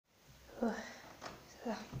So.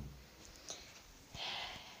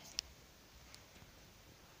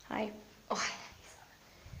 Hi. Oh.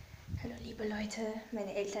 Hallo liebe Leute,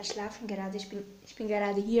 meine Eltern schlafen gerade. Ich bin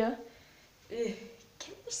gerade hier.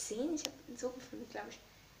 Kann ich mich sehen? Ich habe so gefunden, glaube ich.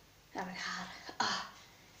 Ja, meine Haare. Ah.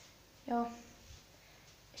 Ja.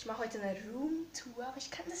 Ich mache heute eine Roomtour, aber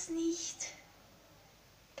ich kann das nicht.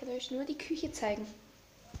 Ich kann euch nur die Küche zeigen.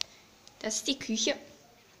 Das ist die Küche.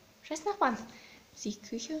 Scheiß Nachbarn. Das ist die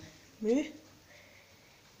Küche. Müll.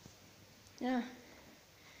 Ja.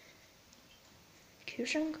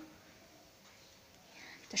 Kühlschrank.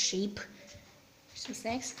 Der Shape. Zum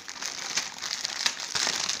Snacks.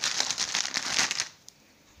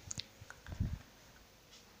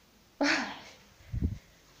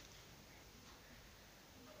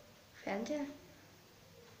 Fernseher.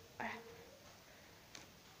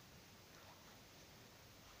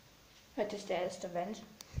 Heute ist der erste Advent.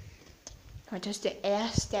 Heute ist der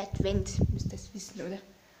erste Advent. Müsst ihr das wissen, oder?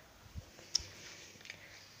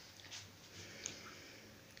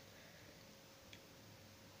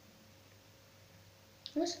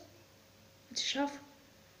 Was? Ist scharf?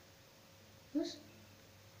 Was?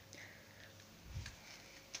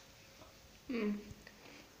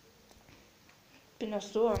 Bin auch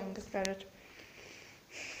so angekleidet.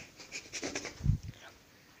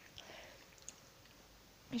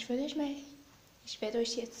 Ich werde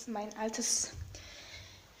euch jetzt mein altes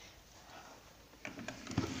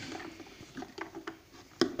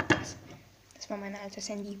Das war mein altes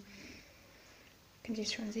Handy. Könnt ihr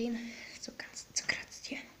es schon sehen? So ganz zerkratzt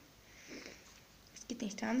hier. Das geht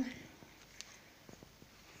nicht an.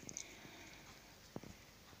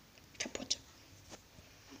 Kaputt.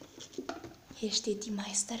 Hier steht die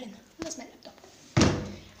Meisterin. Und das ist mein Laptop.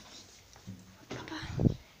 Papa.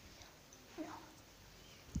 Ja.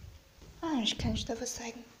 Ah, ich kann euch da was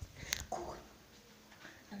zeigen. Guck.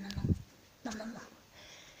 Nom, nom, nom. Nom, nom, nom.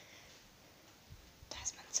 Da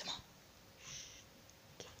ist mein Zimmer.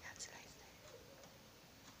 Okay, ganz leise.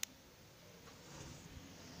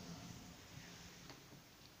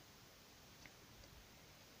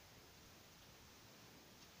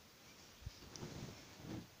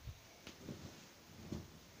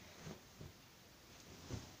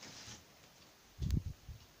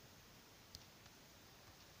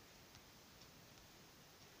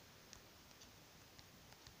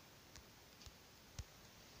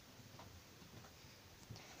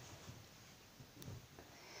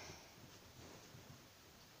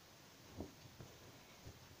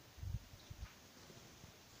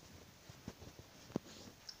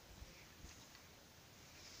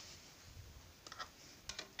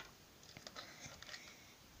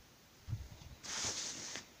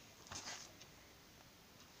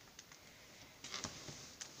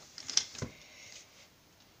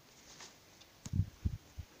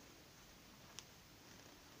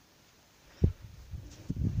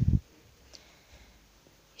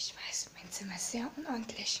 Ich weiß, mein Zimmer ist sehr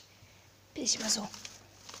unordentlich. Bin ich immer so.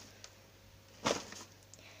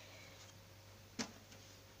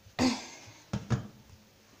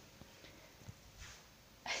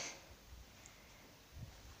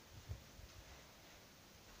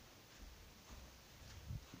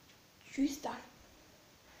 Tschüss dann.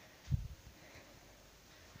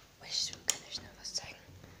 Oh, ich kann euch noch was zeigen.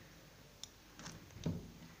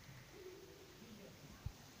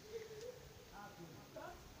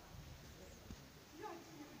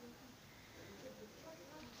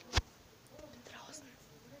 Draußen.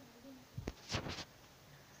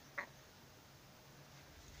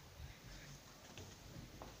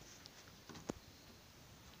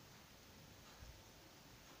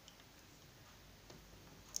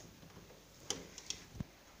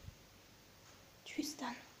 Tschüss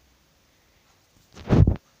dann.